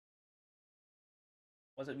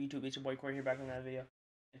What's up, YouTube? It's your boy Corey here, back with another video.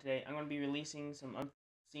 And today I'm going to be releasing some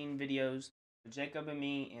unseen videos with Jacob and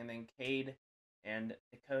me, and then Cade and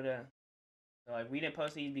Dakota. So like, we didn't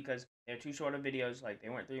post these because they're too short of videos. Like, they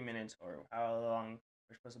weren't 3 minutes or how long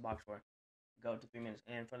we're supposed to box for. Go to 3 minutes.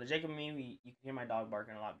 And for the Jacob and me, you can hear my dog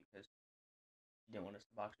barking a lot because he didn't want us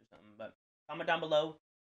to box or something. But comment down below.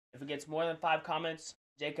 If it gets more than 5 comments,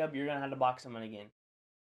 Jacob, you're gonna have to box someone again,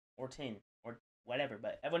 or 10, or whatever.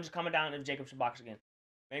 But everyone just comment down if Jacob should box again.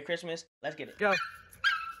 Merry Christmas. Let's get it. Go.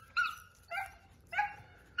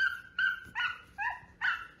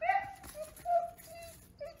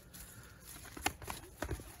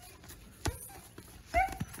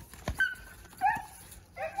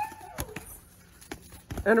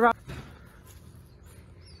 And around.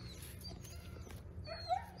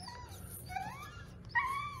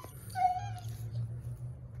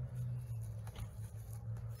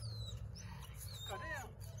 Go down.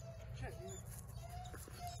 Shit, dude.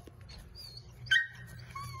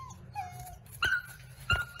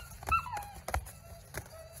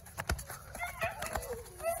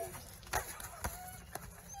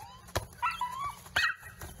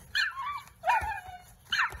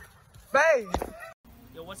 Bang!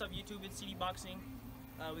 Yo, what's up, YouTube? It's CD Boxing.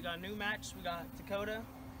 We got a new match. We got Dakota.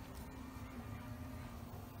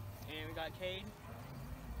 And we got Cade.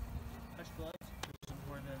 Touch gloves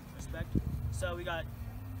for the respect. So we got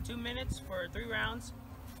 2 minutes for 3 rounds.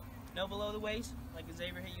 No below the waist, like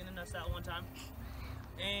Xavier hit you in the nuts that one time.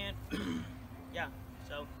 And yeah,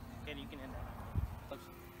 so Cade, you can end that.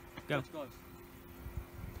 Go. Touch gloves.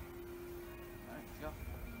 Alright, let's go.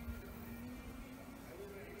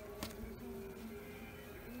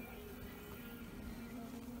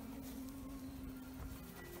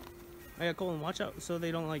 Oh yeah, Colin, watch out so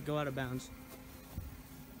they don't like go out of bounds.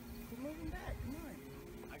 We're moving back, come on.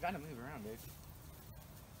 I gotta move around, dude.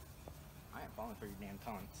 I ain't falling for your damn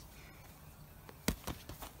taunts.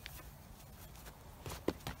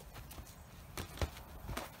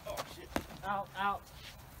 Oh shit. Out, out.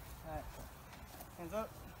 Alright. Hands up.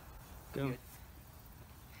 Go. Good.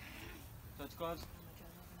 Touch gloves.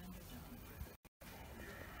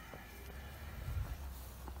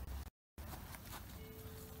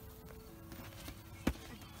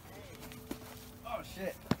 Oh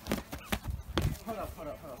shit. Hold up.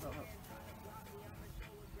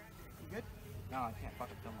 You good? No, I can't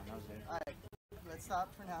fucking feel my nose, dude. Alright, let's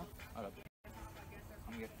stop for now. Hold up.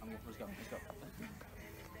 I'm good. Let's go.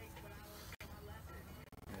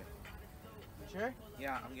 You sure?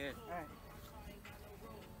 Yeah, I'm good. Alright.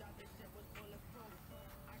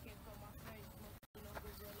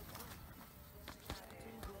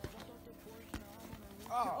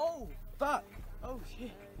 Oh, fuck. Oh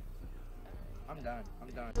shit. I'm done.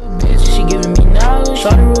 Bitch, she giving me knowledge.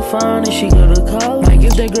 Shawty real fine and she go to college. I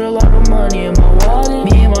give that girl all the money in my wallet.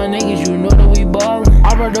 Me and my niggas, you know that we ballin'.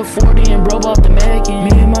 I brought the 40 and broke off the Mackin.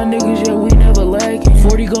 Me and my niggas, yeah, we never lacking.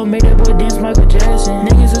 40 gon' make that boy dance Michael Jackson.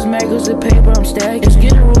 Niggas is mad cause the paper I'm stacking.